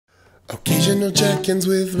Occasional check-ins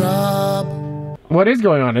with Rob. What is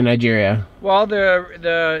going on in Nigeria? Well,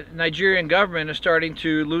 the Nigerian government is starting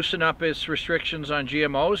to loosen up its restrictions on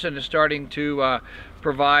GMOs and is starting to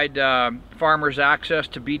provide farmers access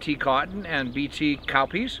to BT cotton and BT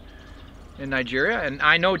cowpeas in Nigeria. And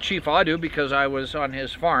I know Chief Adu because I was on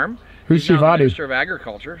his farm. Who's Chief Adu? Minister of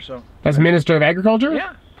Agriculture. So that's Minister of Agriculture?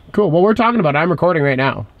 Yeah. Cool. Well, we're talking about it. I'm recording right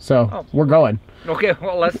now, so we're going. Okay.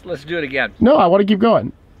 Well, let's do it again. No, I want to keep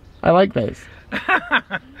going. I like this.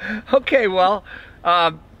 Okay. Well,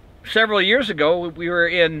 several years ago we were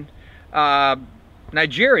in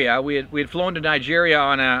Nigeria. We had flown to Nigeria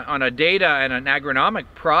on a data and an agronomic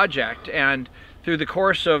project, and through the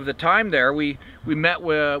course of the time there, we met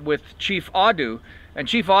with Chief Adu. And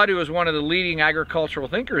Chief Adu was one of the leading agricultural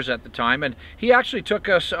thinkers at the time, and he actually took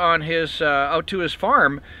us on his out to his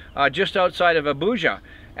farm just outside of Abuja,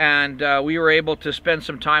 and we were able to spend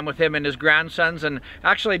some time with him and his grandsons, and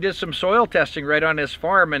actually did some soil testing right on his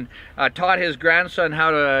farm, and taught his grandson how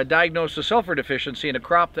to diagnose a sulfur deficiency in a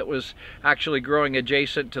crop that was actually growing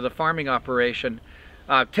adjacent to the farming operation.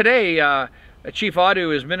 Today, Chief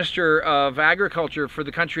Adu is Minister of Agriculture for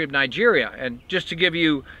the country of Nigeria, and just to give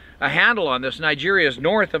you a handle on this, Nigeria is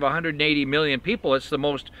north of 180 million people. It's the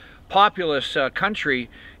most populous country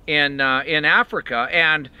in Africa,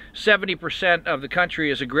 and 70% of the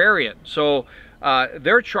country is agrarian. So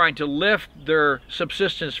they're trying to lift their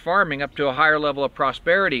subsistence farming up to a higher level of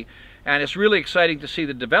prosperity, and it's really exciting to see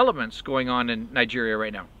the developments going on in Nigeria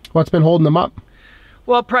right now. What's been holding them up?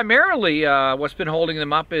 Well, primarily what's been holding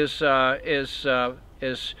them up is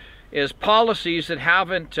policies that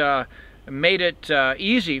haven't made it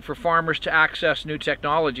easy for farmers to access new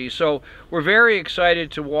technology. So we're very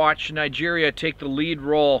excited to watch Nigeria take the lead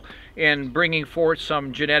role in bringing forth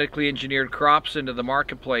some genetically engineered crops into the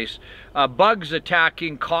marketplace. Bugs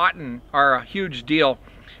attacking cotton are a huge deal.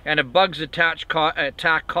 And if bugs attack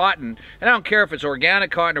cotton, and I don't care if it's organic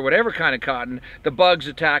cotton or whatever kind of cotton, the bugs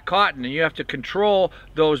attack cotton, and you have to control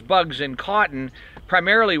those bugs in cotton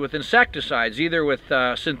primarily with insecticides, either with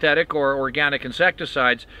synthetic or organic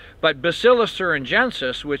insecticides. But Bacillus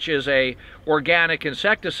thuringiensis, which is a organic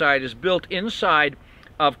insecticide, is built inside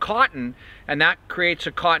of cotton, and that creates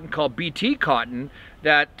a cotton called BT cotton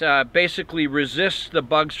that basically resists the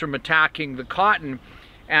bugs from attacking the cotton.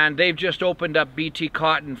 And they've just opened up BT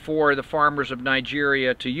cotton for the farmers of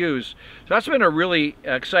Nigeria to use. So that's been a really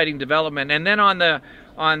exciting development. And then on the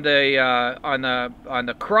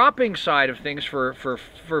cropping side of things for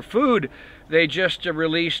food, they just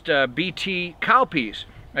released BT cowpeas.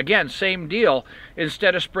 Again, same deal.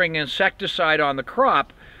 Instead of spraying insecticide on the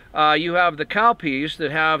crop, you have the cowpeas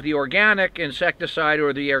that have the organic insecticide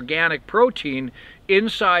or the organic protein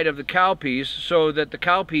inside of the cowpeas, so that the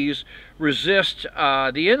cowpeas resist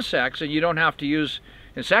the insects and you don't have to use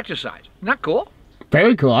insecticide. Isn't that cool?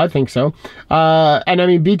 Very cool, I think so. And I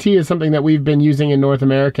mean, BT is something that we've been using in North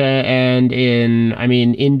America and in,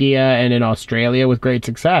 India and in Australia with great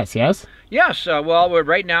success, yes? Yes, well,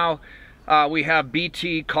 right now we have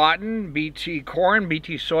BT cotton, BT corn,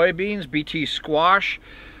 BT soybeans, BT squash.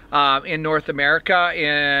 In North America,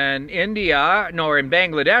 in India, or in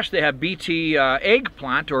Bangladesh, they have BT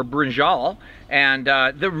eggplant or brinjal. And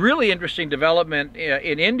the really interesting development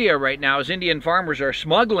in India right now is Indian farmers are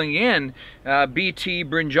smuggling in BT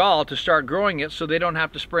brinjal to start growing it so they don't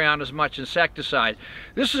have to spray on as much insecticide.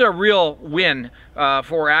 This is a real win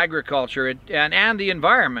for agriculture and the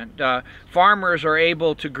environment. Farmers are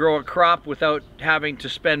able to grow a crop without having to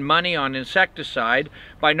spend money on insecticide.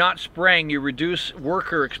 By not spraying, you reduce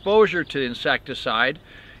worker exposure to insecticide,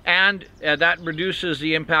 and that reduces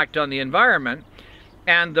the impact on the environment.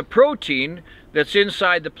 And the protein that's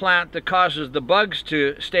inside the plant that causes the bugs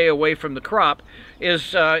to stay away from the crop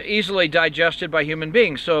is easily digested by human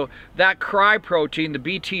beings. So that cry protein, the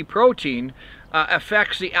BT protein,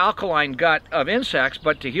 affects the alkaline gut of insects,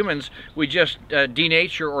 but to humans, we just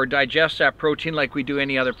denature or digest that protein like we do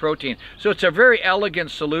any other protein. So it's a very elegant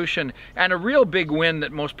solution and a real big win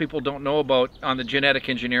that most people don't know about on the genetic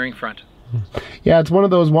engineering front. Yeah, it's one of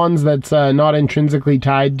those ones that's not intrinsically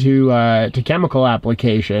tied to chemical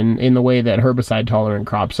application in the way that herbicide-tolerant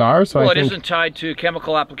crops are. So well, it isn't tied to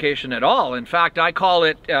chemical application at all. In fact, I call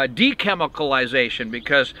it dechemicalization,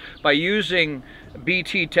 because by using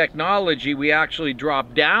BT technology, we actually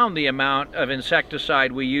drop down the amount of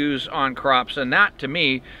insecticide we use on crops, and that, to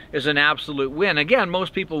me, is an absolute win. Again,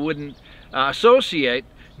 most people wouldn't associate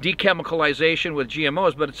dechemicalization with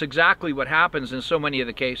GMOs, but it's exactly what happens in so many of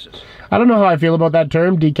the cases. I don't know how I feel about that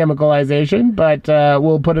term, dechemicalization, but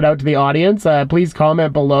we'll put it out to the audience. Please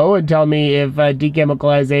comment below and tell me if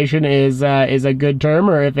dechemicalization is a good term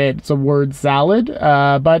or if it's a word salad.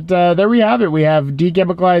 But there we have it. We have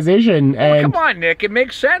dechemicalization. And come on, Nick. It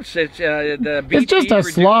makes sense. It's it's just a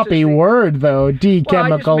sloppy word, though.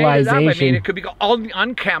 Dechemicalization. Well, I just made it up. I mean, it could be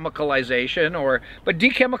unchemicalization, but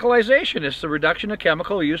dechemicalization is the reduction of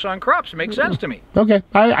chemical use on crops. It makes sense to me. Okay,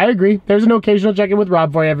 I agree. There's an occasional check-in with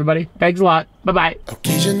Rob for you, everybody. Thanks a lot. Bye-bye.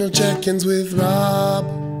 Occasional check-ins with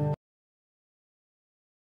Rob.